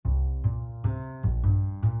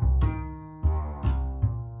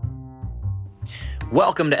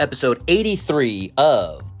Welcome to episode 83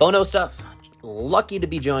 of Bono Stuff. Lucky to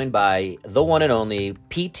be joined by the one and only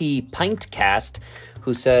PT Pintcast,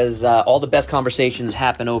 who says all the best conversations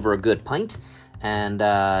happen over a good pint, and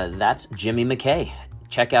that's Jimmy McKay.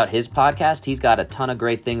 Check out his podcast. He's got a ton of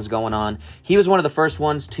great things going on. He was one of the first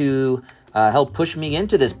ones to help push me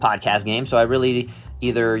into this podcast game, so I really,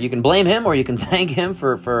 either you can blame him or you can thank him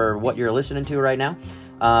for what you're listening to right now.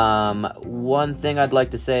 One thing I'd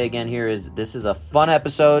like to say again here is this is a fun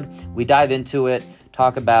episode. We dive into it,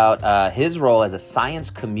 talk about his role as a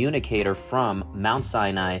science communicator from Mount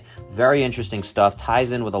Sinai. Very interesting stuff.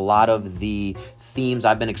 Ties in with a lot of the themes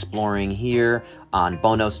I've been exploring here on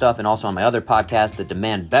Bono Stuff and also on my other podcast, the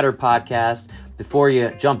Demand Better podcast. Before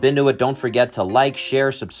you jump into it, don't forget to like,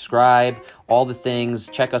 share, subscribe, all the things.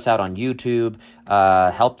 Check us out on YouTube.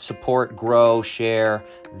 Help support, grow, share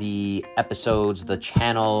the episodes, the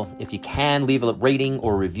channel. If you can, leave a rating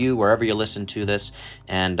or review wherever you listen to this.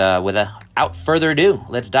 And without further ado,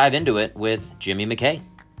 let's dive into it with Jimmy McKay.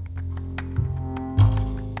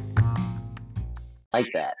 Like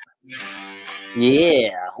that.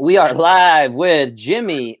 Yeah, we are live with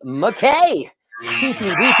Jimmy McKay.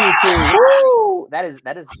 PTDP2. Woo! That's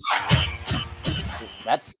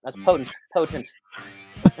potent.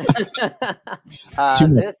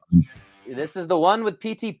 This is the one with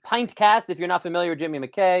PT Pintcast. If you're not familiar with Jimmy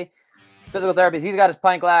McKay, physical therapist, he's got his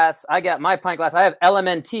pint glass. I got my pint glass. I have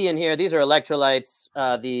LMNT in here. These are electrolytes,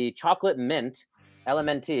 the chocolate mint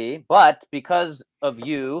LMNT. But because of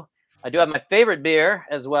you, I do have my favorite beer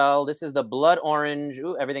as well. This is the blood orange.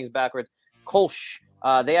 Ooh, everything's backwards. Kolsch.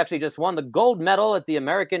 They actually just won the gold medal at the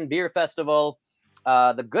American Beer Festival.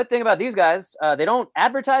 The good thing about these guys, they don't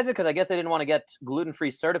advertise it because I guess they didn't want to get gluten-free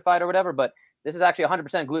certified or whatever, but this is actually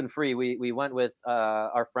 100% gluten-free. We went with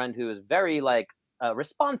our friend who is very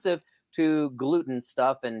responsive to gluten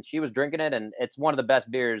stuff, and she was drinking it, and it's one of the best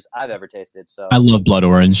beers I've ever tasted. So I love blood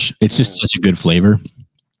orange. It's just such a good flavor.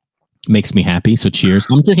 Makes me happy. So cheers.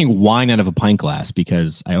 I'm drinking wine out of a pint glass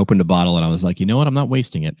because I opened a bottle and I was like, you know what? I'm not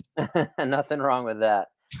wasting it. Nothing wrong with that.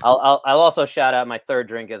 I'll also shout out my third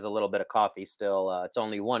drink is a little bit of coffee still. It's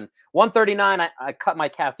only 1:39. I cut my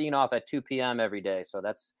caffeine off at 2 p.m. every day. So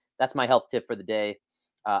that's my health tip for the day.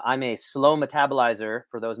 I'm a slow metabolizer.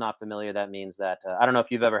 For those not familiar, that means that I don't know if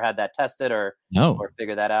you've ever had that tested or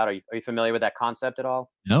figured that out. Are you familiar with that concept at all?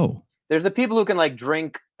 No. There's the people who can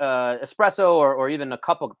drink espresso or even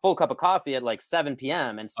full cup of coffee at 7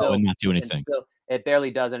 p.m. and still not do anything. It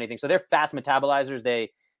barely does anything. So they're fast metabolizers. They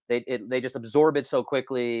just absorb it so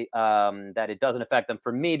quickly that it doesn't affect them.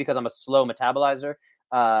 For me, because I'm a slow metabolizer,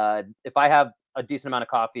 if I have a decent amount of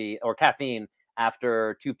coffee or caffeine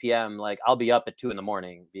after 2 p.m., I'll be up at 2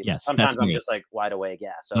 a.m. Yes, sometimes I'm just wide awake.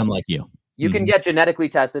 Yeah, so I'm like you. You can get genetically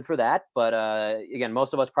tested for that, but again,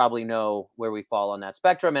 most of us probably know where we fall on that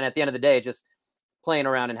spectrum. And at the end of the day, just playing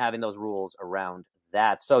around and having those rules around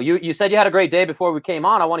that. So you said you had a great day before we came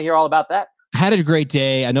on. I want to hear all about that. I had a great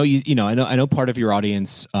day. I know I know part of your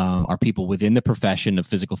audience are people within the profession of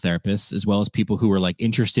physical therapists, as well as people who are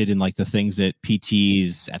interested in the things that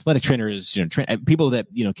PTs, athletic trainers, people that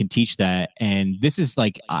can teach that. And this is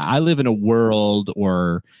I live in a world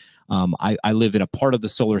or I live in a part of the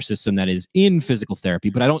solar system that is in physical therapy,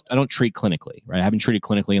 but I don't treat clinically, right? I haven't treated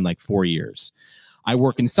clinically in 4 years. I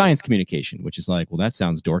work in science communication, which is well, that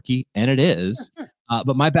sounds dorky, and it is.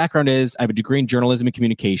 But my background is I have a degree in journalism and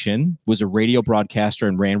communication, was a radio broadcaster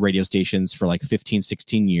and ran radio stations for 15,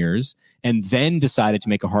 16 years, and then decided to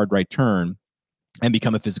make a hard right turn and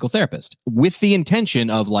become a physical therapist with the intention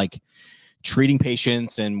of treating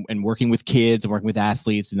patients and working with kids and working with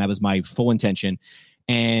athletes. And that was my full intention.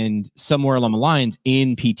 And somewhere along the lines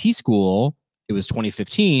in PT school, it was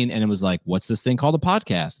 2015, and it was what's this thing called a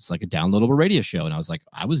podcast? It's a downloadable radio show. And I was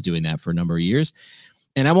I was doing that for a number of years.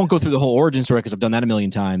 And I won't go through the whole origin story because I've done that a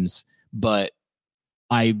million times, but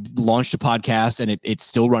I launched a podcast and it's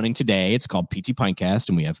still running today. It's called PT Pintcast,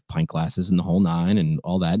 and we have pint glasses and the whole nine and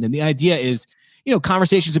all that. And the idea is,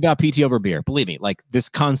 conversations about PT over beer. Believe me, this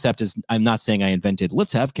concept is, I'm not saying I invented,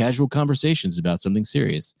 let's have casual conversations about something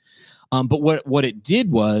serious. But what it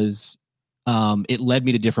did was it led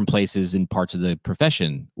me to different places in parts of the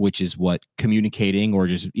profession, which is what communicating or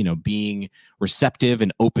just, being receptive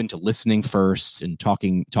and open to listening first and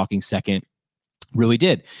talking second really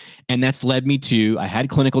did. And that's led me to, I had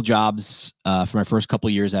clinical jobs for my first couple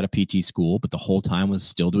of years out of PT school, but the whole time was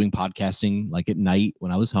still doing podcasting at night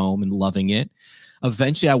when I was home and loving it.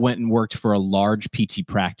 Eventually I went and worked for a large PT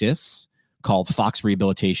practice called Fox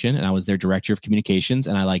Rehabilitation, and I was their director of communications,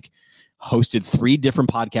 and I hosted 3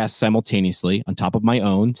 different podcasts simultaneously on top of my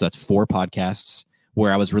own. So that's 4 podcasts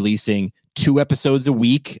where I was releasing 2 episodes a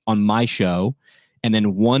week on my show and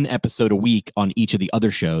then one episode a week on each of the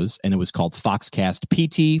other shows. And it was called Foxcast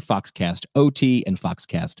PT, Foxcast OT, and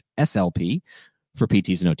Foxcast SLP for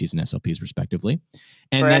PTs and OTs and SLPs respectively.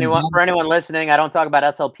 And for anyone listening, I don't talk about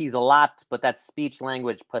SLPs a lot, but that's speech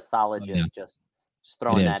language pathologist. Just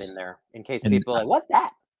throwing that in there in case people are like, what's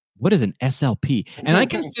that? What is an SLP? And I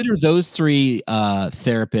consider those three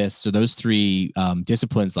therapists or those three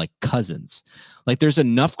disciplines like cousins. Like there's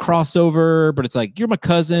enough crossover, but it's like, you're my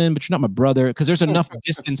cousin, but you're not my brother, because there's enough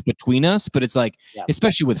distance between us. But it's like,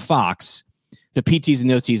 especially with Fox, the PTs and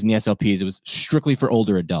the OTs and the SLPs, it was strictly for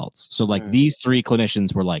older adults. So like these three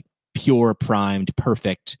clinicians were like pure, primed,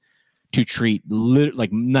 perfect to treat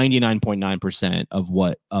like 99.9% of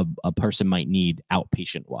what a person might need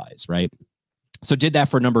outpatient wise, right? So did that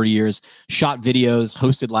for a number of years, shot videos,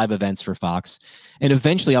 hosted live events for Fox. And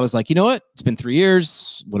eventually I was like, you know what? It's been 3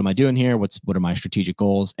 years. What am I doing here? What are my strategic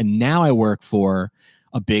goals? And now I work for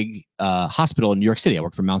a big hospital in New York City. I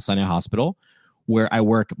work for Mount Sinai Hospital, where I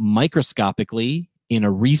work microscopically in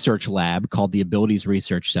a research lab called the Abilities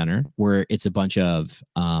Research Center, where it's a bunch of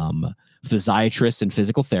physiatrists and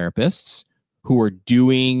physical therapists who are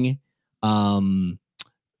doing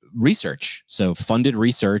research, so funded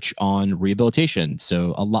research on rehabilitation.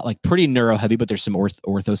 So a lot, like pretty neuro heavy, but there's some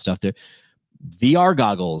ortho stuff there. VR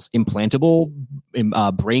goggles, implantable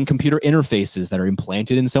brain computer interfaces that are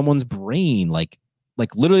implanted in someone's brain, like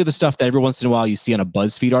literally the stuff that every once in a while you see on a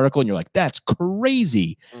BuzzFeed article and you're like, that's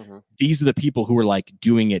crazy. These are the people who are like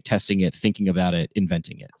doing it, testing it, thinking about it,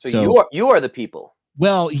 inventing it. So you are the people.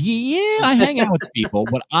 Well, yeah, I hang out with people.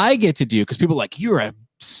 What I get to do, because people are like, you're a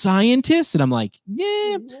scientist, and I'm like,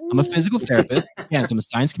 yeah, I'm a physical therapist. Yeah, so I'm a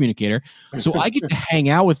science communicator. So I get to hang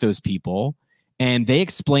out with those people, and they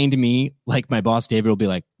explain to me, like my boss David will be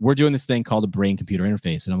like, we're doing this thing called a brain computer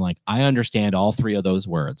interface, and I'm like, I understand all three of those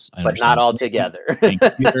words, but not all together.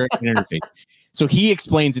 Computer interface. So he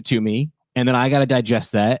explains it to me, and then I got to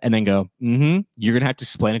digest that and then go, you're going to have to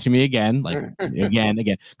explain it to me again, like again,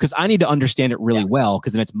 because I need to understand it really well,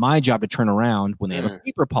 because then it's my job to turn around when they have a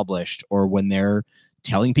paper published or when they're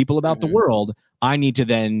telling people about the world. I need to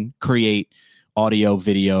then create audio,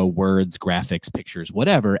 video, words, graphics, pictures,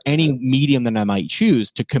 whatever, any medium that I might choose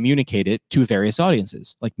to communicate it to various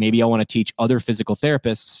audiences. Like maybe I want to teach other physical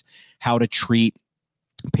therapists how to treat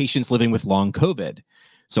patients living with long COVID.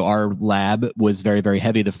 So our lab was very, very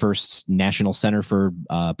heavy, the first national center for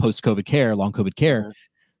post-COVID care, long COVID care.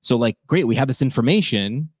 So like, great, we have this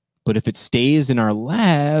information, but if it stays in our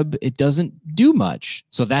lab, it doesn't do much.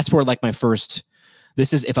 So that's where like my first,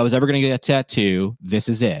 this is, if I was ever going to get a tattoo, this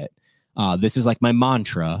is it. This is like my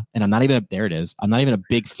mantra, and I'm not even a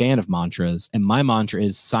big fan of mantras. And my mantra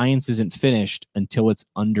is science isn't finished until it's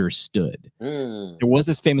understood. There was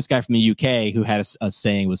this famous guy from the UK who had a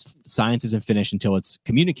saying was science isn't finished until it's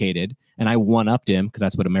communicated. And I one-upped him, because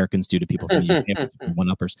that's what Americans do to people from the UK,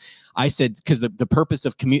 one-uppers. I said, because the purpose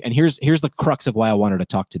of and here's the crux of why I wanted to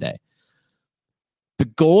talk today. The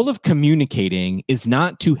goal of communicating is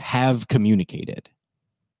not to have communicated.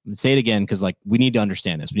 I'm gonna say it again, because like we need to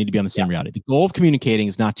understand this. We need to be on the same reality. The goal of communicating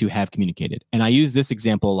is not to have communicated. And I use this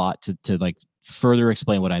example a lot to like further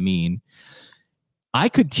explain what I mean. I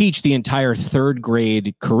could teach the entire 3rd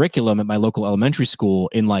grade curriculum at my local elementary school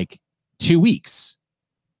in like 2 weeks.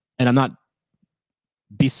 And I'm not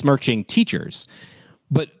besmirching teachers,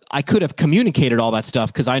 but I could have communicated all that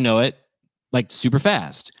stuff because I know it like super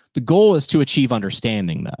fast. The goal is to achieve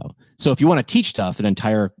understanding, though. So if you want to teach stuff, an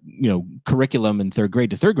entire curriculum in 3rd grade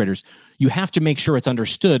to 3rd graders, you have to make sure it's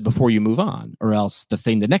understood before you move on, or else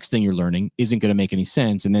the next thing you're learning isn't going to make any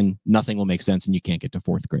sense, and then nothing will make sense, and you can't get to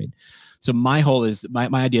 4th grade. So my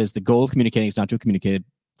idea is the goal of communicating is not to communicate.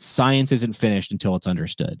 Science isn't finished until it's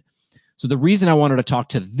understood. So the reason I wanted to talk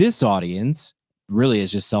to this audience really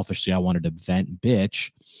is just selfishly I wanted to vent and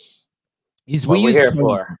bitch. Is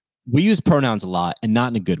we use pronouns a lot, and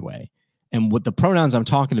not in a good way. And what the pronouns I'm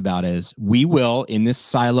talking about is, we will, in this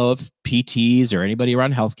silo of PTs or anybody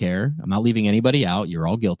around healthcare, I'm not leaving anybody out, you're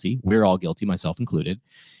all guilty, we're all guilty, myself included,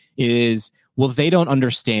 is, well, they don't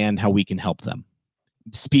understand how we can help them.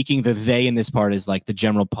 Speaking the they in this part is like the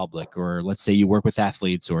general public, or let's say you work with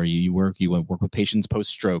athletes, or you work with patients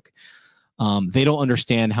post-stroke. They don't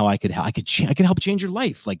understand how I could help change your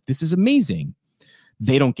life. Like, this is amazing.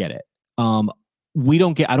 They don't get it.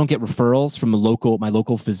 I don't get referrals from my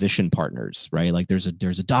local physician partners, right? Like there's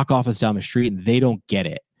a doc office down the street, and they don't get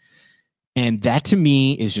it. And that to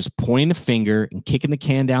me is just pointing the finger and kicking the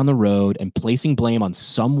can down the road and placing blame on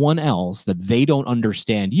someone else that they don't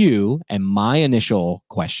understand you. And my initial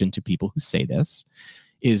question to people who say this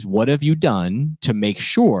is, what have you done to make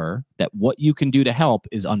sure that what you can do to help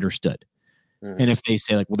is understood? And if they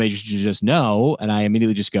say like, well, they should just know, and I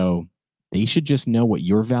immediately just go, they should just know what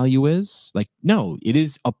your value is. Like, no, it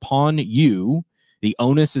is upon you. The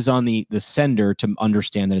onus is on the sender to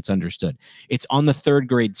understand that it's understood. It's on the third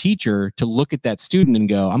grade teacher to look at that student and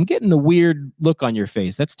go, I'm getting the weird look on your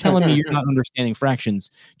face. That's telling me you're not understanding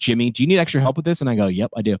fractions. Jimmy, do you need extra help with this? And I go,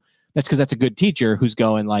 yep, I do. That's because that's a good teacher who's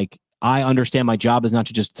going like, I understand my job is not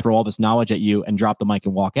to just throw all this knowledge at you and drop the mic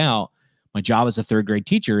and walk out. My job as a third grade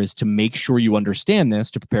teacher is to make sure you understand this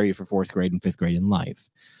to prepare you for fourth grade and fifth grade in life.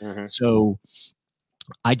 So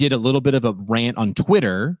I did a little bit of a rant on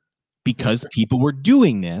Twitter because people were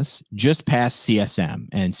doing this just past CSM.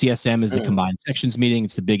 And CSM is the Combined Sections meeting.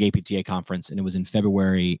 It's the big APTA conference, and it was in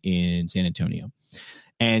February in San Antonio.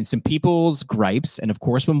 And some people's gripes, and of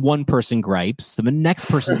course, when one person gripes, then the next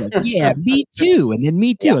person's like, yeah, me too, and then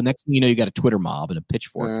me too. And next thing you know, you got a Twitter mob and a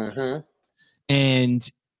pitchfork.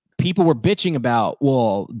 And people were bitching about,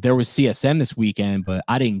 well, there was CSM this weekend, but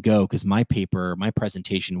I didn't go because my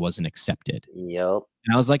presentation wasn't accepted. Yep.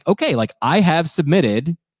 And I was like, okay, like I have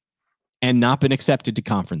submitted and not been accepted to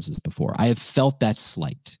conferences before. I have felt that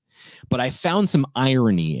slight, but I found some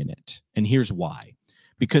irony in it. And here's why.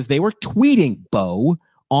 Because they were tweeting, Bo,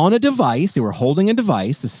 on a device. They were holding a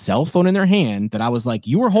device, a cell phone in their hand, that I was like,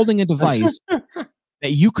 you were holding a device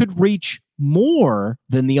that you could reach more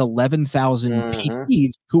than the 11,000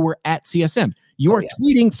 PTs who were at CSM. You are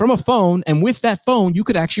tweeting from a phone, and with that phone, you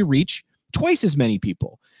could actually reach twice as many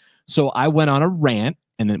people. So I went on a rant,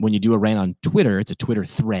 and then when you do a rant on Twitter, it's a Twitter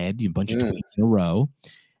thread, a bunch of tweets in a row.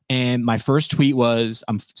 And my first tweet was,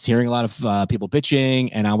 I'm hearing a lot of people bitching,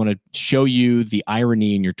 and I want to show you the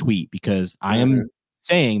irony in your tweet, because I am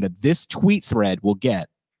saying that this tweet thread will get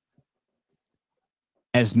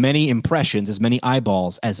as many impressions, as many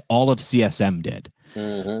eyeballs as all of CSM did.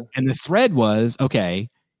 And the thread was, okay,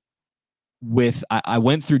 I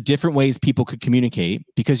went through different ways people could communicate,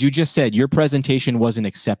 because you just said your presentation wasn't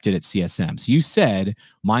accepted at CSM. So you said,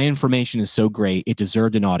 my information is so great, it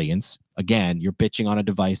deserved an audience. Again, you're bitching on a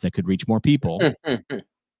device that could reach more people.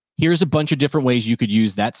 Here's a bunch of different ways you could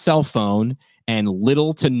use that cell phone and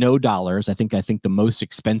little to no dollars. I think the most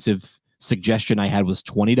expensive suggestion I had was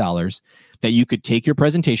 $20, that you could take your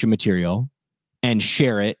presentation material and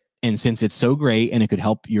share it. And since it's so great and it could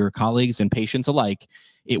help your colleagues and patients alike,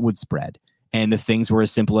 it would spread. And the things were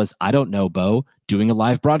as simple as, I don't know, Bo, doing a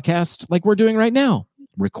live broadcast like we're doing right now,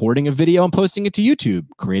 recording a video and posting it to YouTube,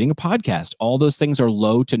 creating a podcast. All those things are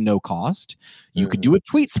low to no cost. You could do a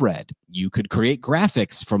tweet thread. You could create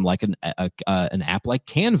graphics from like an app like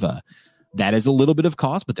Canva. That is a little bit of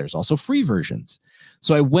cost, but there's also free versions.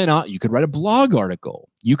 So I went out, you could write a blog article.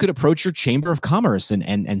 You could approach your Chamber of Commerce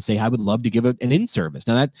and say, I would love to give an in-service.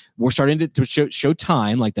 Now that we're starting to show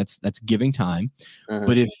time, like that's giving time.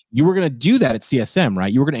 But if you were going to do that at CSM,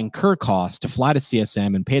 right, you were going to incur costs to fly to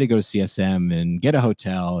CSM and pay to go to CSM and get a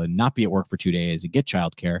hotel and not be at work for 2 days and get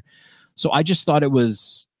childcare. So I just thought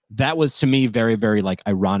that was to me very, very like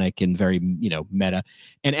ironic and very, meta.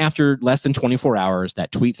 And after less than 24 hours,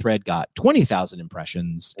 that tweet thread got 20,000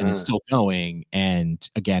 impressions and it's still going. And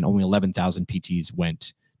again, only 11,000 PTs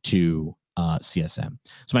went to CSM.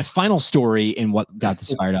 So my final story in what got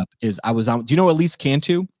this fired up is I was on, do you know Elise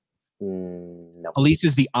Cantu? No. Elise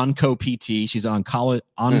is the Onco PT. She's an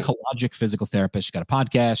oncologic physical therapist. She's got a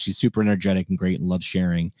podcast. She's super energetic and great and loves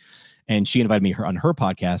sharing. And she invited me on her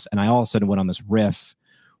podcast. And I all of a sudden went on this riff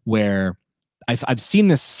where I've seen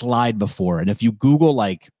this slide before. And if you Google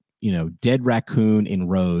dead raccoon in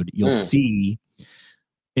road, you'll see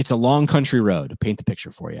it's a long country road. Paint the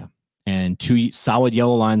picture for you. And two solid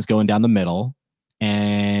yellow lines going down the middle.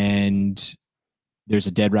 And there's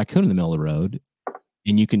a dead raccoon in the middle of the road.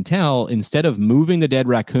 And you can tell, instead of moving the dead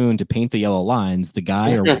raccoon to paint the yellow lines, the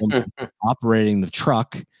guy or woman operating the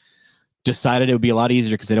truck decided it would be a lot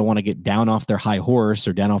easier, because they don't want to get down off their high horse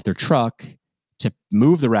or down off their truck to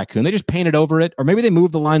move the raccoon. They just painted over it, or maybe they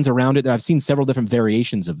moved the lines around it. I've seen several different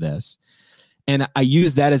variations of this. And I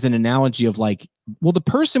use that as an analogy of like, well, the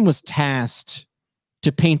person was tasked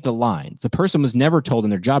to paint the lines. The person was never told in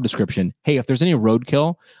their job description, hey, if there's any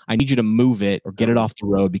roadkill, I need you to move it or get it off the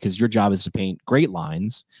road, because your job is to paint great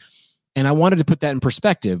lines. And I wanted to put that in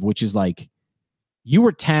perspective, which is like, you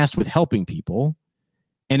were tasked with helping people.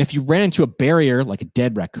 And if you ran into a barrier like a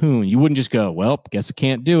dead raccoon, you wouldn't just go, well, guess I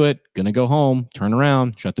can't do it. Gonna go home, turn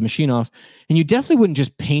around, shut the machine off. And you definitely wouldn't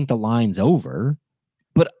just paint the lines over.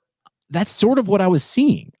 But that's sort of what I was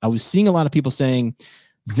seeing. I was seeing a lot of people saying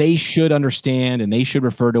they should understand and they should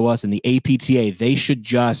refer to us, and the APTA, they should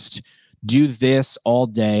just do this all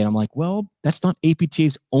day. And I'm like, well, that's not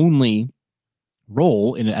APTA's only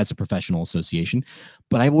role in as a professional association,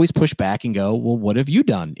 but I always push back and go, well, what have you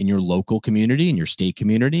done in your local community, in your state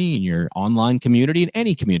community, in your online community, in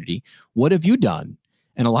any community? What have you done?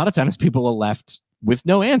 And a lot of times people are left with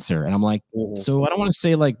no answer. And I'm like, so I don't want to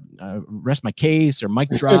say like rest my case or mic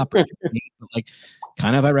drop, or like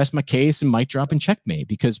kind of I rest my case and mic drop and checkmate,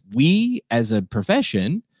 because we as a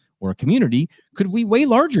profession or a community could be way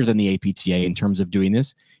larger than the APTA in terms of doing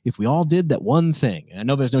this if we all did that one thing. And I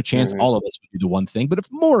know there's no chance all of us would do the one thing, but if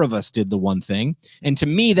more of us did the one thing, and to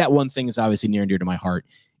me, that one thing is obviously near and dear to my heart,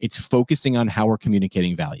 it's focusing on how we're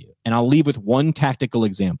communicating value. And I'll leave with one tactical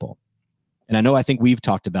example. And I think we've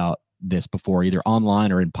talked about this before, either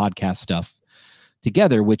online or in podcast stuff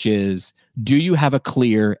together, which is, do you have a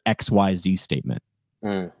clear XYZ statement?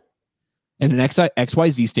 And an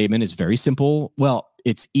XYZ statement is very simple. Well,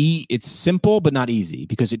 it's simple, but not easy,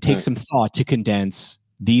 because it takes some thought to condense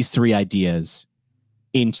these three ideas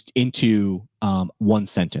into one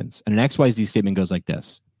sentence. And an XYZ statement goes like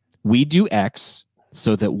this: we do X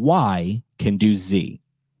so that Y can do Z.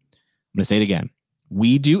 I'm going to say it again.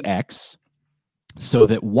 We do X so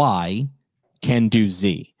that Y can do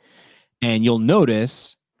Z. And you'll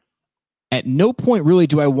notice at no point really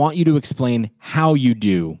do I want you to explain how you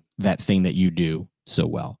do that thing that you do so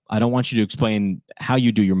well. I don't want you to explain how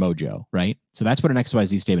you do your mojo, right? So that's what an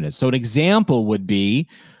XYZ statement is. So an example would be,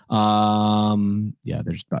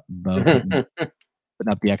 there's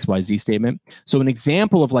putting up the XYZ statement. So an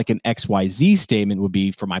example of like an XYZ statement would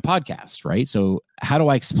be for my podcast, right? So how do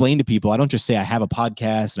I explain to people? I don't just say I have a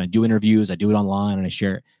podcast and I do interviews, I do it online and I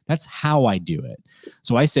share it. That's how I do it.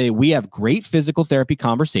 So I say we have great physical therapy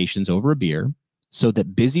conversations over a beer so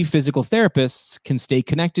that busy physical therapists can stay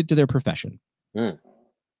connected to their profession.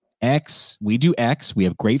 X, we do X. We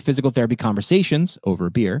have great physical therapy conversations over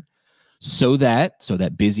a beer so that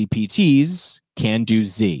busy PTs can do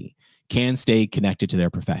Z, can stay connected to their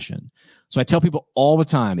profession. So I tell people all the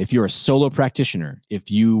time, if you're a solo practitioner, if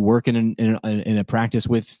you work in a practice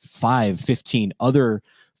with 5, 15 other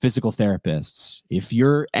physical therapists, if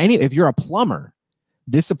you're a plumber,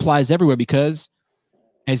 this applies everywhere, because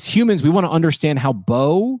as humans, we want to understand how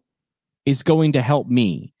Bo is going to help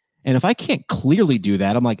me. And if I can't clearly do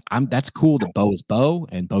that, I'm like, that's cool that Bo is Bo,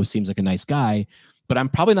 and Bo seems like a nice guy, but I'm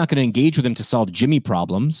probably not going to engage with him to solve Jimmy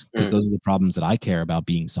problems, because those are the problems that I care about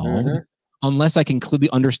being solved, unless I can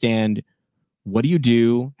clearly understand, what do you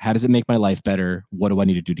do? How does it make my life better? What do I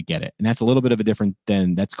need to do to get it? And that's a little bit of a different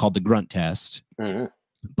than that's called the grunt test.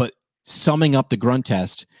 But summing up the grunt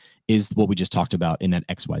test is what we just talked about in that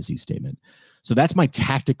XYZ statement. So that's my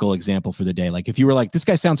tactical example for the day. Like if you were like, this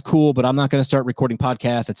guy sounds cool, but I'm not going to start recording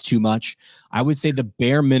podcasts, that's too much, I would say the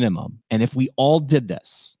bare minimum. And if we all did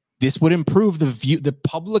this, this would improve the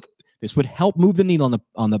public. This would help move the needle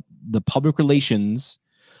on the public relations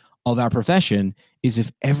of our profession, is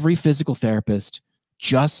if every physical therapist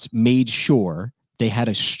just made sure they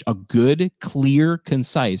had a good, clear,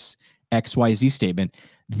 concise XYZ statement.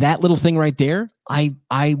 That little thing right there, I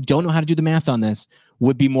don't know how to do the math on this,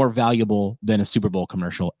 would be more valuable than a Super Bowl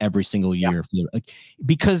commercial every single year.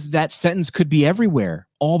 Because that sentence could be everywhere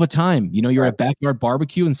all the time. You know, you're at a backyard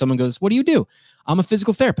barbecue and someone goes, what do you do? I'm a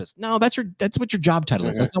physical therapist. No, that's what your job title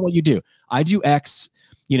is. That's not what you do. I do X.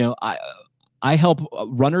 You know, I help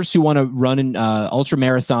runners who want to run in ultra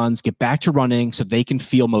marathons get back to running so they can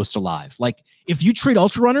feel most alive. Like if you treat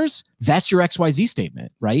ultra runners, that's your XYZ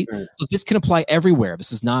statement, right? So this can apply everywhere.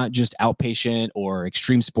 This is not just outpatient or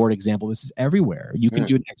extreme sport example. This is everywhere. You can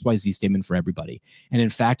do an XYZ statement for everybody. And in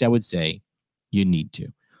fact, I would say you need to.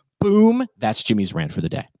 Boom. That's Jimmy's rant for the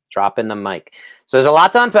day. Dropping the mic. So there's a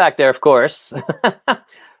lot to unpack there, of course.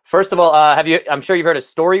 First of all, I'm sure you've heard of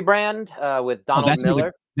StoryBrand with Donald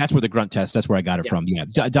Miller. That's where the grunt test, that's where I got it from. Yeah.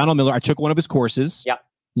 Donald Miller, I took one of his courses. Yep.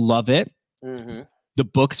 Love it. The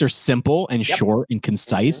books are simple and short and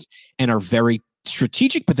concise and are very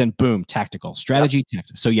strategic, but then boom, tactical. Strategy,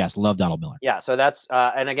 tactics. So yes, love Donald Miller. Yeah. So that's,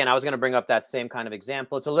 and again, I was going to bring up that same kind of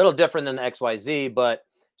example. It's a little different than the XYZ, but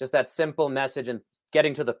just that simple message and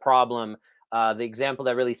getting to the problem. The example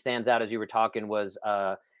that really stands out as you were talking was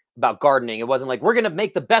about gardening. It wasn't like, we're going to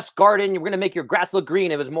make the best garden, we're going to make your grass look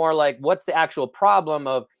green. It was more like, what's the actual problem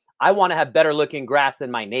of, I want to have better looking grass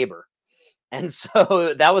than my neighbor. And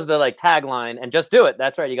so that was the like tagline, and just do it.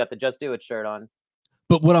 That's right. You got the Just Do It shirt on.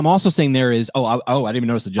 But what I'm also saying there is, I didn't even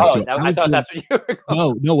notice the Just Do It. I thought that's what you were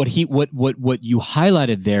going. No, what you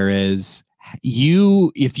highlighted there is,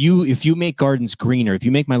 if you make gardens greener, if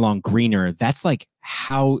you make my lawn greener, that's like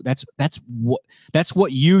that's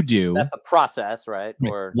what you do. That's the process, right?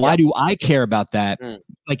 Or why do I care about that?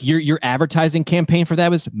 Like your advertising campaign for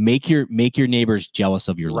that was make your neighbors jealous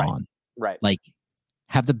of your lawn. Right. Like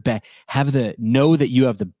know that you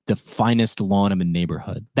have the finest lawn in the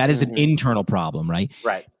neighborhood. That is an internal problem, right?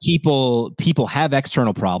 Right. People have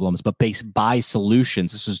external problems, but they buy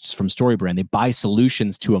solutions. This is from StoryBrand. They buy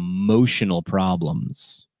solutions to emotional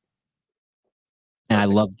problems. And I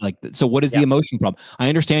love so what is the emotion problem? I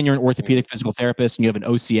understand you're an orthopedic physical therapist and you have an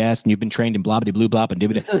OCS and you've been trained in blah, blah, blah, blah,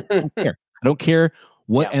 and I don't care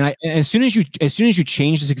what. And as soon as you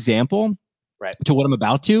change this example to what I'm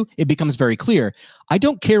about to, it becomes very clear. I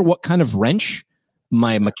don't care what kind of wrench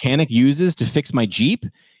my mechanic uses to fix my Jeep.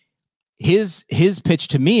 His pitch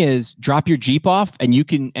to me is drop your Jeep off and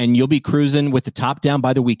you'll be cruising with the top down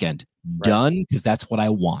by the weekend. Done, because that's what I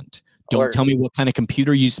want. Don't tell me what kind of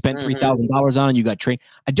computer you spent $3,000 on and you got trained.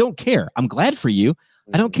 I don't care. I'm glad for you.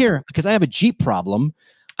 I don't care because I have a Jeep problem.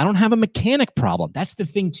 I don't have a mechanic problem. That's the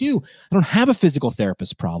thing too. I don't have a physical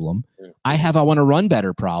therapist problem. I want to run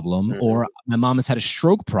better problem, or my mom has had a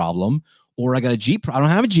stroke problem, or I got a Jeep. I don't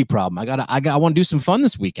have a Jeep problem. I want to do some fun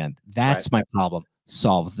this weekend. That's my problem.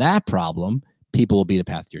 Solve that problem. People will be the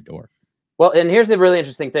path to your door. Well, and here's the really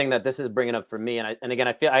interesting thing that this is bringing up for me. And again,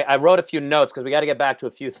 I feel I wrote a few notes because we got to get back to a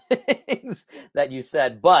few things that you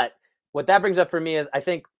said. But what that brings up for me is I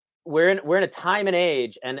think we're in a time and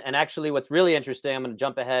age. And actually what's really interesting, I'm going to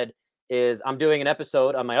jump ahead, is I'm doing an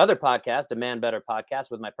episode on my other podcast, the Man Better podcast,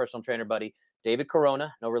 with my personal trainer buddy, David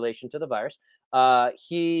Corona, no relation to the virus.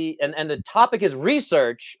 And the topic is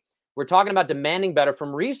research. We're talking about demanding better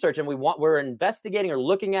from research. And we're investigating or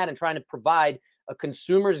looking at and trying to provide a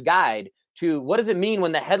consumer's guide to what does it mean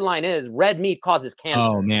when the headline is red meat causes cancer.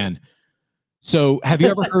 Oh man. So have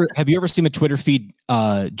you ever seen a Twitter feed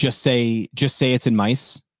just say it's in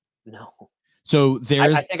mice? No. So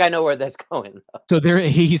I think I know where that's going. So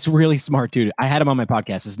he's really smart dude. I had him on my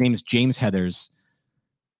podcast. His name is James Heathers.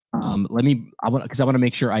 I want to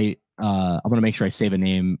make sure I save a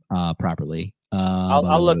name properly.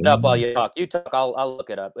 I'll look it up while you talk. You talk. I'll look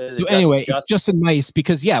it up. So anyway, it's just in mice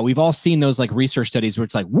because we've all seen those like research studies where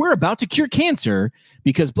it's like we're about to cure cancer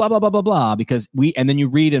because blah blah blah blah blah because and then you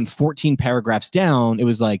read in 14 paragraphs down it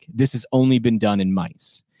was like this has only been done in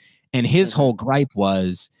mice, and his whole gripe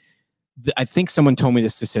was I think someone told me the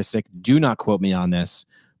statistic. Do not quote me on this,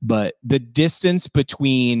 but the distance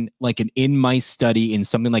between like an in mice study in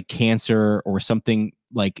something like cancer or something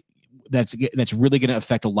like that's really going to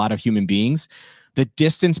affect a lot of human beings. The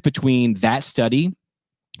distance between that study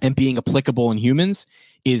and being applicable in humans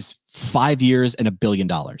is 5 years and $1 billion.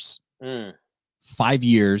 5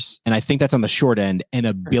 years. And I think that's on the short end, and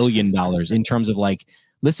 $1 billion in terms of like,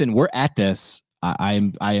 listen, we're at this. I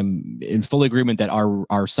am in full agreement that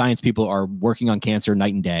our science people are working on cancer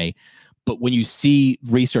night and day. But when you see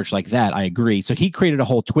research like that, I agree. So he created a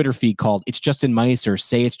whole Twitter feed called It's Just in Mice or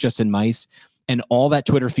Say It's Just in Mice. And all that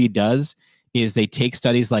Twitter feed does is they take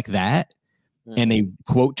studies like that and they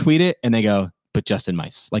quote tweet it and they go, but just in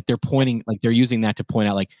mice. Like they're pointing, like they're using that to point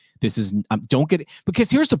out like, this is, don't get it. Because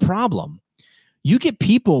here's the problem. You get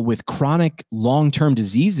people with chronic long-term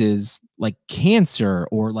diseases like cancer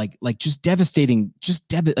or like just devastating,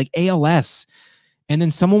 like ALS. And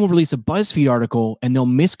then someone will release a BuzzFeed article and they'll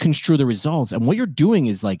misconstrue the results. And what you're doing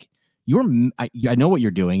is like, I know what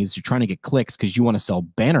you're doing is you're trying to get clicks because you want to sell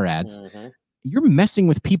banner ads. You're messing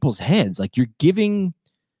with people's heads. Like you're giving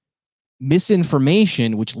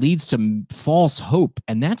misinformation, which leads to false hope.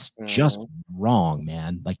 And that's just wrong,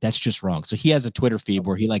 man. Like that's just wrong. So he has a Twitter feed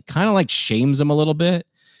where he like kind of like shames them a little bit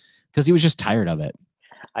because he was just tired of it.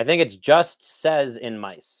 I think it's just says in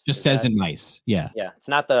mice. Just says in mice. Yeah. Yeah. It's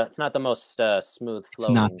not the most smooth flow. It's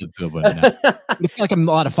not the good one. No. It's like a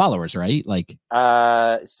lot of followers, right? Like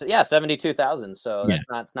 72,000. So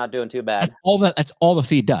it's not doing too bad. That's all the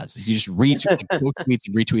feed does. Is you just retweet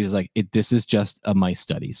and retweets is like this is just a mice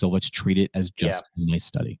study. So let's treat it as just a mice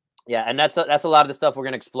study. Yeah, and that's a lot of the stuff we're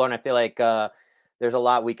gonna explore. And I feel like there's a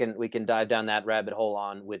lot we can dive down that rabbit hole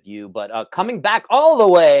on with you. But coming back all the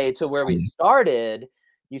way to where we started.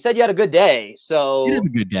 You said you had a good day, so I did have a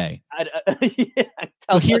good day.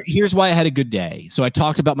 So here's why I had a good day. So I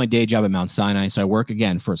talked about my day job at Mount Sinai. So I work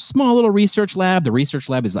again for a small little research lab. The research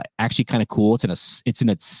lab is like actually kind of cool. It's in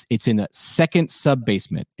a second sub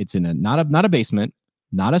basement. It's in a not a basement,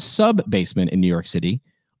 not a sub basement in New York City,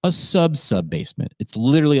 a sub basement. It's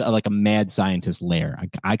literally like a mad scientist lair.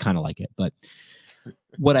 I kind of like it, but.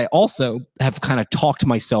 What I also have kind of talked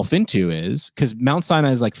myself into is because Mount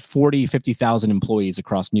Sinai is like 50,000 employees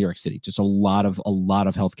across New York City, just a lot of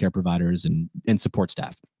healthcare providers and support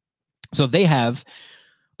staff. So they have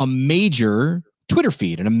a major Twitter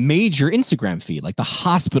feed and a major Instagram feed. Like the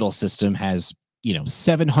hospital system has,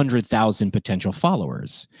 700,000 potential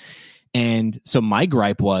followers. And so my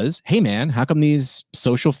gripe was, hey man, how come these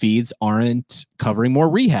social feeds aren't covering more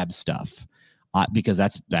rehab stuff? Because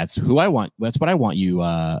that's who I want. That's what I want you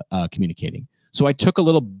communicating. So I took a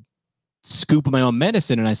little scoop of my own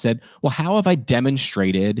medicine and I said, well, how have I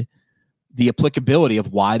demonstrated the applicability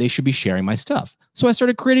of why they should be sharing my stuff? So I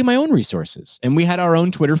started creating my own resources, and we had our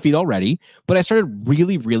own Twitter feed already, but I started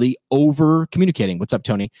really, really over communicating. What's up,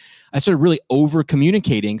 Tony? I started really over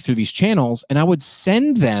communicating through these channels, and I would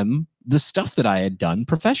send them the stuff that I had done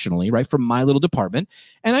professionally, right, from my little department.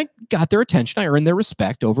 And I got their attention. I earned their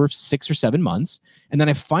respect over 6 or 7 months. And then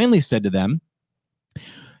I finally said to them,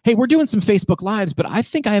 hey, we're doing some Facebook Lives, but I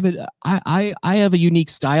think I have a unique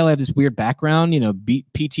style. I have this weird background,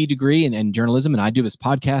 PT degree and journalism, and I do this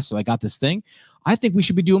podcast, so I got this thing. I think we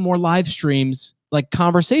should be doing more live streams, like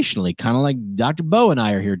conversationally, kind of like Dr. Bo and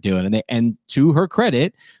I are here doing. And to her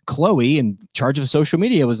credit, Chloe, in charge of social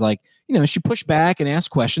media, was like, she pushed back and asked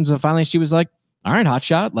questions, and finally she was like, all right,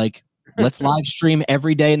 hotshot, like, let's live stream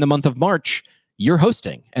every day in the month of March. You're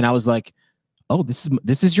hosting. And I was like, oh,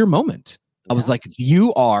 this is your moment. I was like, if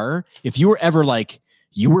you were ever like,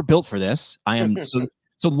 you were built for this, I am.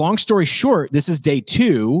 So long story short, this is day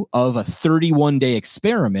 2 of a 31-day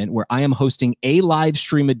experiment where I am hosting a live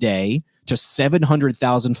stream a day to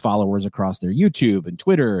 700,000 followers across their YouTube and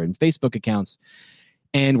Twitter and Facebook accounts.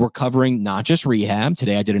 And we're covering not just rehab.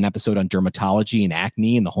 Today I did an episode on dermatology and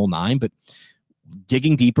acne and the whole 9, but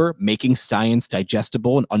digging deeper, making science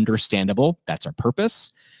digestible and understandable. That's our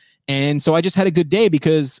purpose. And so I just had a good day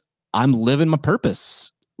because I'm living my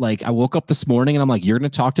purpose. Like, I woke up this morning and I'm like, you're going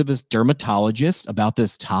to talk to this dermatologist about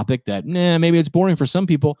this topic that, maybe it's boring for some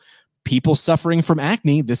people. People suffering from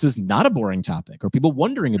acne, this is not a boring topic, or people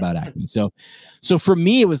wondering about acne. So for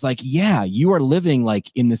me, it was like, yeah, you are living like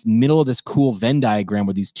in this middle of this cool Venn diagram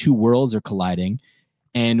where these two worlds are colliding.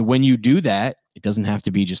 And when you do that, it doesn't have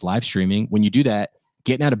to be just live streaming. When you do that,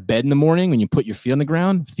 getting out of bed in the morning, when you put your feet on the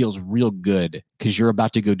ground, feels real good because you're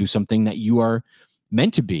about to go do something that you are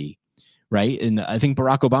meant to be. Right. And I think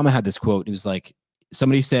Barack Obama had this quote. It was like,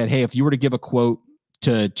 somebody said, hey, if you were to give a quote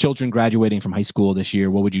to children graduating from high school this year,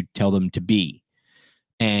 what would you tell them to be?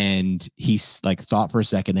 And he's like thought for a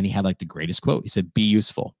second. Then he had like the greatest quote. He said, be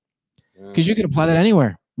useful. Because you can apply that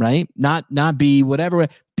anywhere, right? Not be whatever,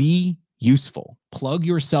 be useful. Plug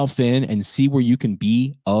yourself in and see where you can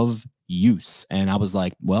be of use. And I was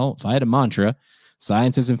like, well, if I had a mantra,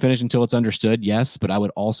 science isn't finished until it's understood. Yes. But I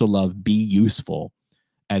would also love be useful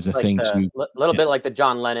as a thing to little bit like the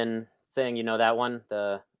John Lennon thing, that one,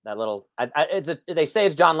 that little, they say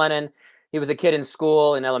it's John Lennon. He was a kid in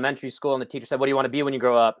school, in elementary school, and the teacher said, what do you want to be when you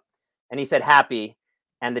grow up? And he said, happy.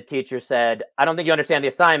 And the teacher said, I don't think you understand the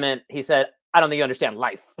assignment. He said, I don't think you understand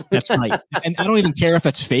life. That's right. And I don't even care if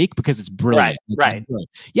that's fake because it's brilliant. Right. Brilliant.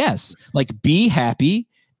 Yes. Like, be happy.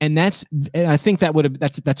 And I think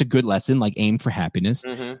that's a good lesson, like aim for happiness.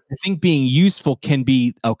 Mm-hmm. I think being useful can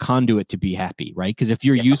be a conduit to be happy, right? Because if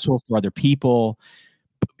you're useful for other people,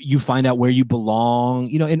 you find out where you belong.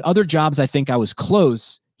 In other jobs, I think I was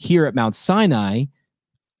close. Here at Mount Sinai,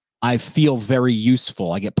 I feel very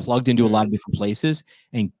useful. I get plugged into a lot of different places.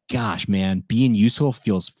 And gosh, man, being useful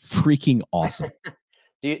feels freaking awesome.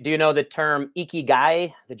 Do you know the term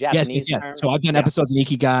ikigai, the Japanese yes. term? So I've done episodes in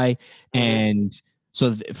ikigai, and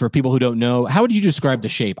so for people who don't know, how would you describe the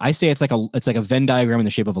shape? I say it's like a Venn diagram in the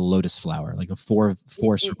shape of a lotus flower, like a four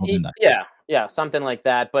circle Venn diagram. Yeah, something like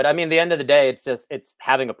that. But I mean, the end of the day, it's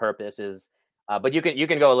having a purpose is. But you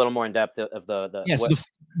can go a little more in depth of the yes.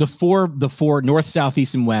 The four north, south,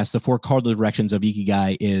 east, and west. The 4 cardinal directions of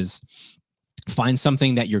ikigai is find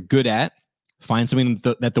something that you're good at, find something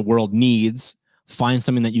that the world needs, find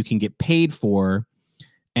something that you can get paid for,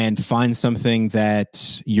 and find something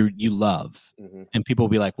that you love. Mm-hmm. And people will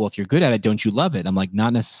be like, well, if you're good at it, don't you love it? I'm like,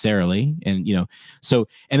 not necessarily. And, and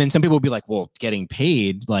then some people will be like, well, getting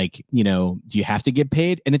paid, like, do you have to get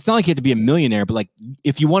paid? And it's not like you have to be a millionaire, but like,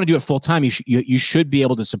 if you want to do it full time, you should be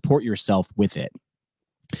able to support yourself with it.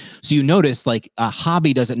 So you notice like a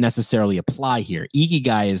hobby doesn't necessarily apply here.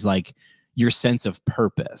 Ikigai is like your sense of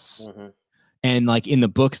purpose. Mm-hmm. And like in the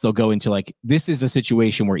books, they'll go into like, this is a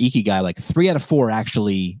situation where ikigai, like 3 out of 4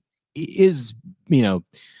 actually is,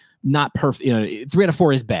 not perfect. 3 out of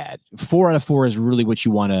 4 is bad. 4 out of 4 is really what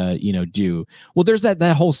you want to, do. Well, there's that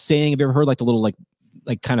whole saying. Have you ever heard like the little,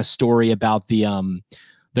 like kind of story about the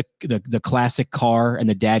classic car and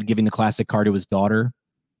the dad giving the classic car to his daughter?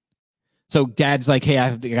 So dad's like, hey,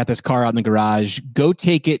 I got this car out in the garage. Go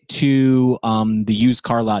take it to the used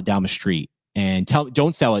car lot down the street. And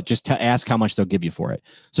don't sell it. Just ask how much they'll give you for it.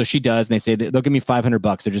 So she does, and they say they'll give me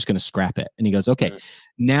 $500. They're just going to scrap it. And he goes, okay,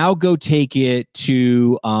 now go take it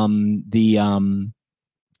to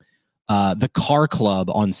the car club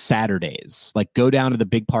on Saturdays. Like, go down to the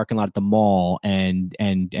big parking lot at the mall and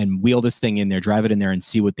wheel this thing in there, drive it in there, and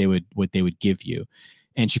see what they would give you.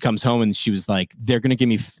 And she comes home and she was like, they're going to give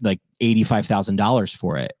me like $85,000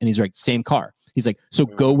 for it. And he's like, same car. He's like, so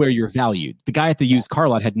go where you're valued. The guy at the used car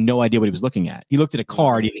lot had no idea what he was looking at. He looked at a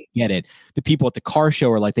car and he didn't get it. The people at the car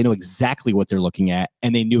show are like, they know exactly what they're looking at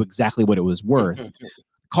and they knew exactly what it was worth. The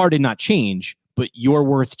car did not change, but your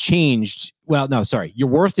worth changed. Well, no, sorry. Your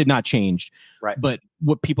worth did not change, right? But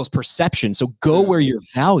what people's perception. So go where you're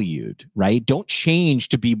valued, right? Don't change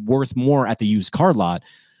to be worth more at the used car lot.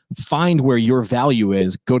 Find where your value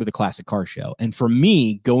is, go to the classic car show. And for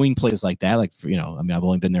me, going places like that, like, you know, I mean, I've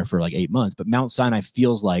only been there for like 8 months, but Mount Sinai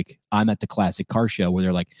feels like I'm at the classic car show where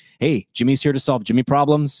they're like, hey, Jimmy's here to solve Jimmy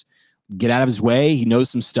problems. Get out of his way. He knows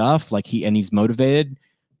some stuff, like he's motivated.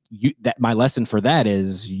 My lesson for that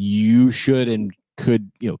is you should and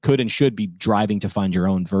could and should be driving to find your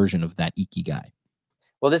own version of that Ikigai.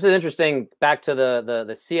 Well, this is interesting. Back to the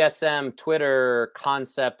CSM Twitter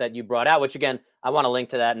concept that you brought out, which again, I want to link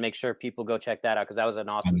to that and make sure people go check that out because that was an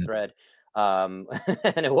awesome thread. And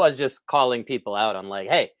it was just calling people out on like,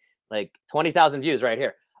 hey, like 20,000 views right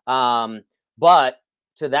here. But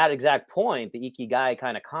to that exact point, the Ikigai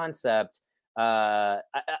kind of concept,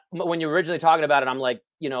 when you were originally talking about it, I'm like,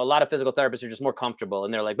 you know, a lot of physical therapists are just more comfortable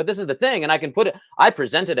and they're like, but this is the thing. And I can put it, I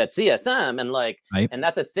presented at CSM and like, right. And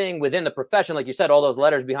that's a thing within the profession. Like you said, all those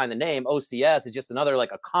letters behind the name, OCS is just another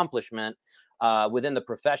like accomplishment within the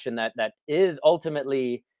profession that is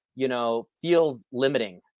ultimately, you know, feels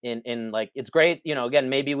limiting in like, it's great. You know, again,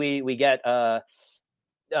 maybe we get,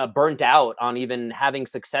 burnt out on even having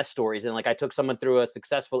success stories. And like, I took someone through a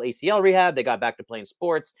successful ACL rehab. They got back to playing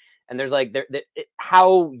sports. And there's like,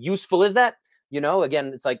 how useful is that? You know,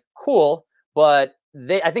 again, it's like cool, but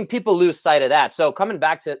I think people lose sight of that. So coming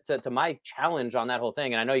back to my challenge on that whole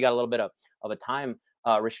thing, and I know you got a little bit of a time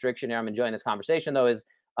restriction here. I'm enjoying this conversation though, is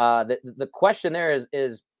the question there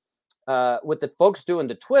is with the folks doing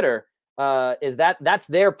the Twitter, is that's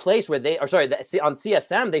their place where they are, sorry, on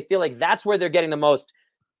CSM, they feel like that's where they're getting the most,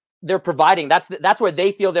 they're providing, that's where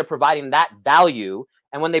they feel they're providing that value.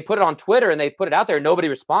 And when they put it on Twitter and they put it out there, nobody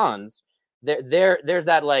responds. There's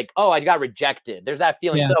that like, oh, I got rejected. There's that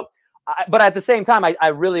feeling. Yeah. So, but at the same time, I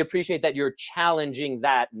really appreciate that you're challenging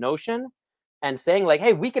that notion and saying like,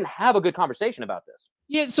 hey, we can have a good conversation about this.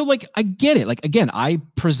 Yeah. So like, I get it. Like, again, I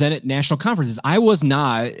present at national conferences. I was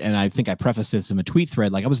not, and I think I prefaced this in a tweet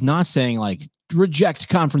thread. Like I was not saying like reject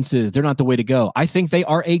conferences. They're not the way to go. I think they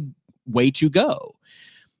are a way to go.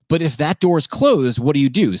 But if that door is closed, what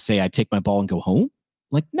do? Say I take my ball and go home?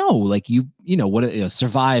 Like, no, like you know,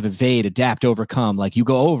 survive, evade, adapt, overcome. Like you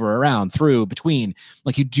go over, around, through, between,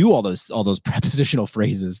 like you do all those prepositional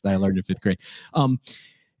phrases that I learned in 5th grade.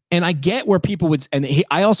 And I get where people would, and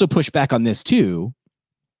I also push back on this too.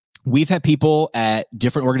 We've had people at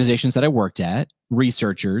different organizations that I worked at,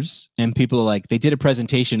 researchers, and people like, they did a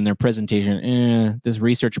presentation and their presentation, this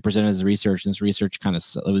researcher presented his research, and this research kind of,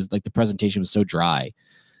 it was like the presentation was so dry.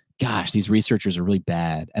 Gosh, these researchers are really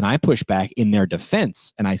bad. And I push back in their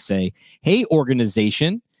defense and I say, hey,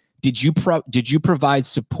 organization, did you provide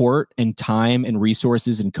support and time and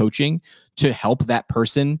resources and coaching to help that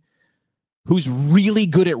person who's really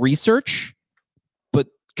good at research, but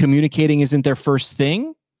communicating isn't their first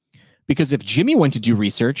thing? Because if Jimmy went to do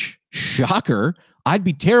research, shocker, I'd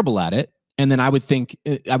be terrible at it. And then I would think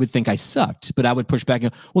I sucked, but I would push back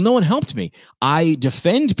and go, well, no one helped me. I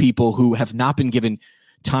defend people who have not been given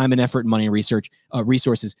time and effort, money, and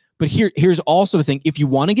resources. But here's also the thing. If you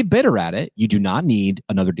want to get better at it, you do not need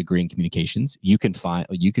another degree in communications. You can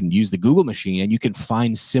use the Google machine and you can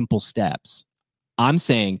find simple steps. I'm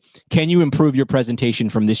saying, can you improve your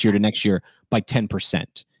presentation from this year to next year by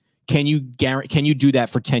 10%? Can you do that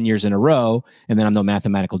for 10 years in a row? And then I'm no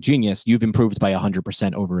mathematical genius. You've improved by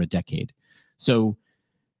 100% over a decade. So,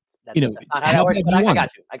 that's not how that works, but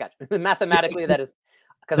I got you. Mathematically, that is.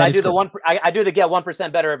 Because I do the get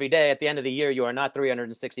 1% better every day. At the end of the year, you are not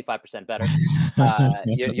 365% better.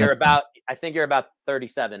 You're about, I think you're about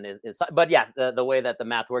 37 but yeah, the way that the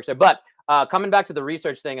math works there. But coming back to the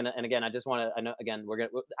research thing, and again, I just want to, I know again,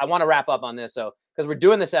 I want to wrap up on this. So, because we're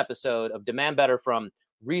doing this episode of Demand Better from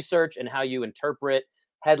research and how you interpret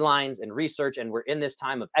headlines and research. And we're in this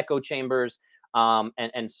time of echo chambers.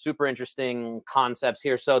 And super interesting concepts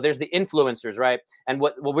here. So there's the influencers, right? And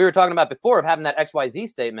what we were talking about before of having that XYZ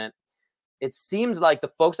statement, it seems like the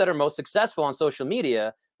folks that are most successful on social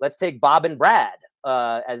media, let's take Bob and Brad,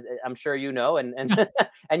 as I'm sure you know, and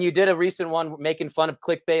and you did a recent one making fun of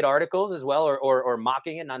clickbait articles as well, or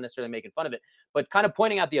mocking it, not necessarily making fun of it, but kind of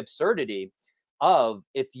pointing out the absurdity of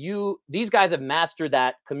these guys have mastered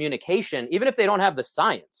that communication, even if they don't have the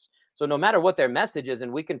science. So no matter what their message is,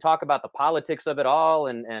 and we can talk about the politics of it all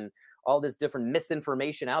and all this different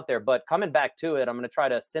misinformation out there, but coming back to it, I'm going to try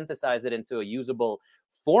to synthesize it into a usable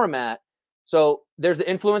format. So there's the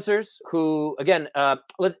influencers who, again,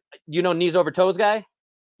 knees over toes guy.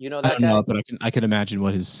 You know that I don't know, but I can imagine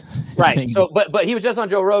what his right. So, but he was just on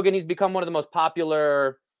Joe Rogan. He's become one of the most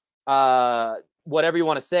popular, whatever you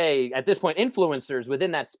want to say at this point, influencers within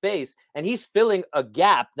that space, and he's filling a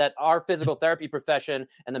gap that our physical therapy profession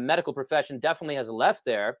and the medical profession definitely has left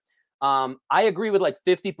there. I agree with like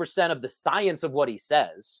 50% of the science of what he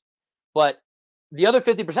says, but the other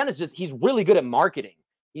 50% is just he's really good at marketing.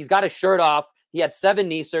 He's got his shirt off. He had 7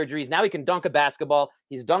 knee surgeries. Now he can dunk a basketball.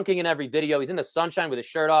 He's dunking in every video. He's in the sunshine with his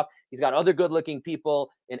shirt off. He's got other good-looking people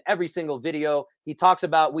in every single video. He talks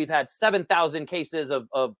about we've had 7,000 cases of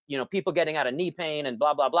people getting out of knee pain and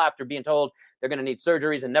blah, blah, blah after being told they're going to need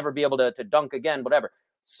surgeries and never be able to dunk again, whatever.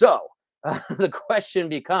 So the question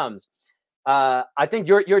becomes, I think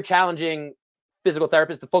you're challenging physical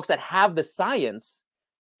therapists, the folks that have the science,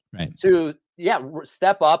 right, to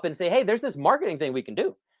step up and say, hey, there's this marketing thing we can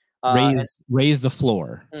do. Raise the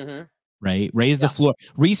floor, right? Raise the floor.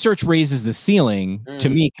 Research raises the ceiling. To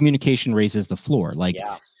me, communication raises the floor. Like,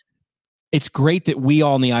 it's great that we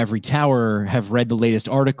all in the ivory tower have read the latest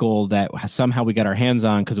article that somehow we got our hands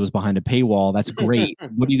on because it was behind a paywall. That's great.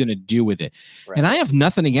 What are you going to do with it? Right. And I have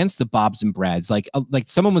nothing against the Bobs and Brads. Like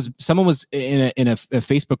someone was in a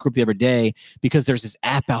Facebook group the other day because there's this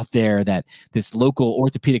app out there that this local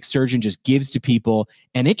orthopedic surgeon just gives to people,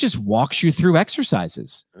 and it just walks you through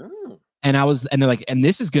exercises. And they're like, and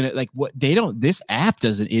this is gonna this app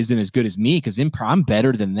isn't as good as me because I'm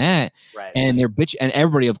better than that. Right. And they're and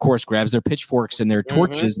everybody, of course, grabs their pitchforks and their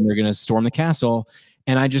torches and they're gonna storm the castle.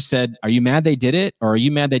 And I just said, are you mad they did it, or are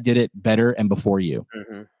you mad they did it better and before you?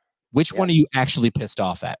 Which one are you actually pissed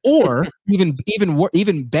off at? Or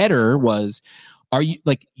even better was, are you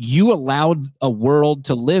you allowed a world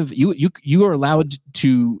to live? You are allowed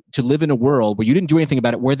to live in a world where you didn't do anything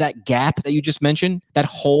about it, where that gap that you just mentioned, that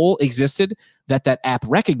hole existed, that app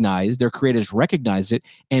recognized, their creators recognized it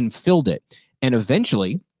and filled it. And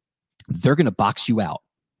eventually they're going to box you out.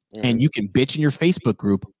 And you can bitch in your Facebook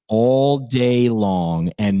group all day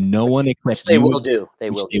long, and no one except they will do. They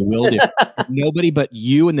will do. Nobody but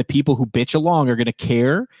you and the people who bitch along are going to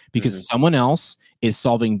care because someone else is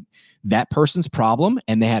solving that person's problem,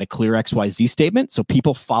 and they had a clear XYZ statement. So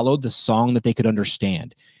people followed the song that they could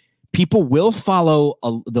understand. People will follow,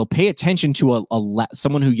 they'll pay attention to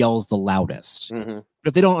someone who yells the loudest. But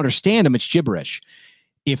if they don't understand them, it's gibberish.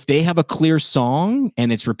 If they have a clear song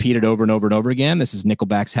and it's repeated over and over and over again, this is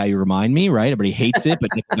Nickelback's How You Remind Me, right? Everybody hates it,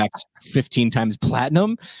 but Nickelback's 15 times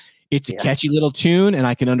platinum. It's a catchy little tune, and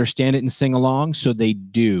I can understand it and sing along, so they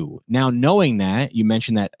do. Now, knowing that, you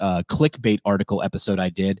mentioned that clickbait article episode I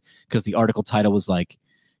did, because the article title was like,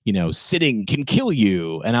 sitting can kill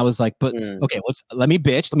you. And I was like, but okay, let me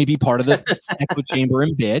bitch. Let me be part of the echo chamber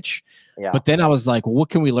and bitch. But then I was like, well, what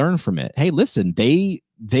can we learn from it? Hey, listen, they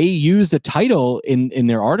use the title in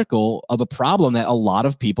their article of a problem that a lot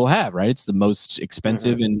of people have, right? It's the most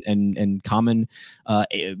expensive and common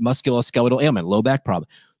musculoskeletal ailment, low back problem.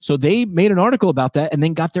 So they made an article about that and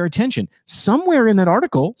then got their attention. Somewhere in that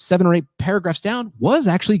article, 7 or 8 paragraphs down, was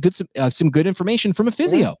actually some good information from a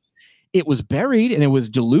physio. It was buried and it was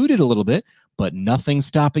diluted a little bit, but nothing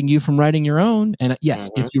stopping you from writing your own. And yes,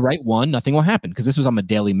 if you write one, nothing will happen, because this was on the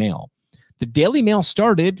Daily Mail. The Daily Mail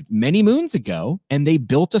started many moons ago, and they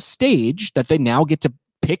built a stage that they now get to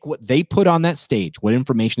pick what they put on that stage, what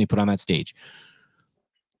information they put on that stage.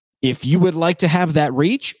 If you would like to have that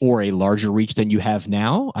reach, or a larger reach than you have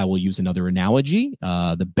now, I will use another analogy.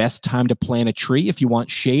 The best time to plant a tree if you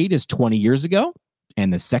want shade is 20 years ago.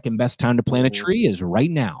 And the second best time to plant a tree is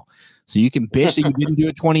right now. So you can bitch that you didn't do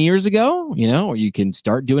it 20 years ago, or you can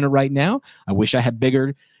start doing it right now. I wish I had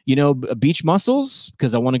bigger, beach muscles,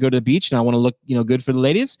 because I want to go to the beach and I want to look, good for the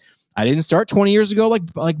ladies. I didn't start 20 years ago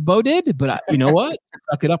like Bo did, but you know what?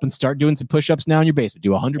 Suck it up and start doing some push-ups now in your basement.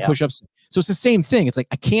 Do 100 push-ups. So it's the same thing. It's like,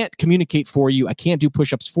 I can't communicate for you. I can't do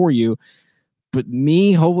push-ups for you. But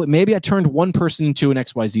hopefully, maybe I turned one person into an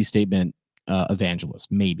XYZ statement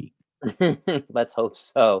evangelist. Maybe. Let's hope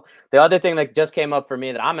so. The other thing that just came up for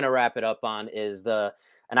me that I'm going to wrap it up on is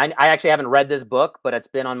and I actually haven't read this book, but it's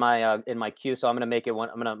been on my in my queue, so I'm going to make it one.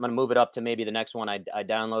 I'm going to move it up to maybe the next one I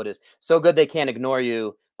download is So Good They Can't Ignore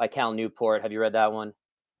You by Cal Newport. Have you read that one?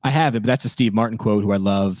 I haven't, but that's a Steve Martin quote who I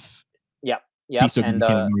love. Yeah. So Good They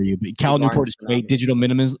Can't Ignore You. But Cal Newport is great. Digital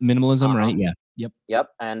minimalism, right? Yeah. Yep.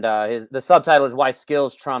 And the subtitle is Why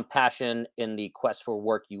Skills Trump Passion in the Quest for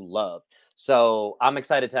Work You Love. So I'm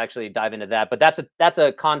excited to actually dive into that. But that's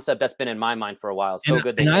a concept that's been in my mind for a while. So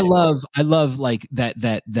good. And I love like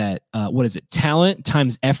that what is it? Talent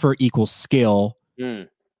times effort equals skill.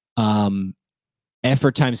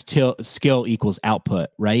 Effort times skill equals output,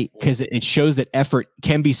 right? Because it shows that effort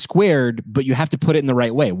can be squared, but you have to put it in the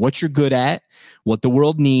right way. What you're good at, what the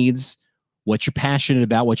world needs, what you're passionate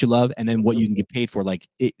about, what you love, and then what you can get paid for. Like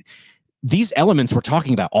these elements we're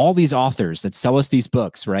talking about, all these authors that sell us these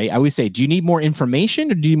books, right? I always say, do you need more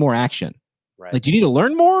information or do you need more action? Right. Like, do you need to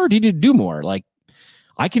learn more or do you need to do more? Like,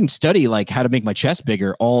 I can study like how to make my chest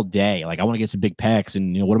bigger all day. Like, I want to get some big pecs,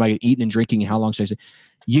 and what am I eating and drinking? How long should I say?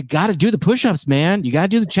 You got to do the push-ups, man. You got to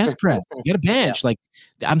do the chest press. You got to bench. Like,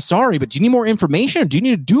 I'm sorry, but do you need more information or do you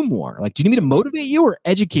need to do more? Like, do you need me to motivate you or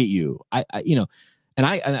educate you? And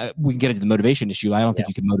we can get into the motivation issue. I don't think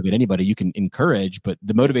you can motivate anybody. You can encourage, but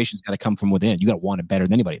the motivation's got to come from within. You got to want it better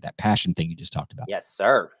than anybody. That passion thing you just talked about. Yes,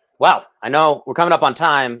 sir. Well, I know we're coming up on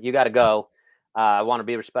time. You got to go. I want to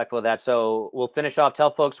be respectful of that. So we'll finish off.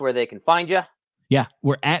 Tell folks where they can find you. Yeah,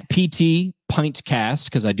 we're at PT Pintcast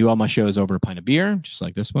because I do all my shows over a pint of beer, just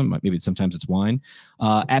like this one. Maybe sometimes it's wine.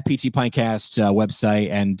 At PT Pintcast website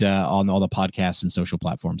and on all the podcasts and social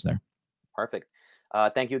platforms there. Perfect.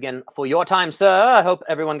 Thank you again for your time, sir. I hope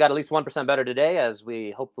everyone got at least 1% better today, as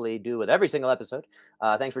we hopefully do with every single episode.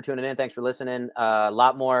 Thanks for tuning in. Thanks for listening. A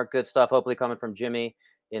lot more good stuff hopefully coming from Jimmy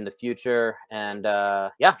in the future. And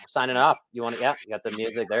signing off. You got the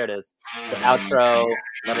music. There it is. The outro.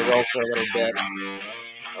 Let it roll for a little bit.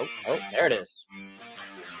 Oh, there it is.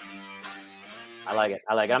 I like it.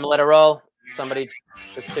 I'm gonna let it roll. Somebody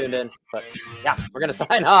just tuned in, but yeah, we're gonna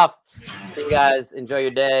sign off. See you guys. Enjoy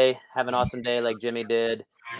your day. Have an awesome day like Jimmy did.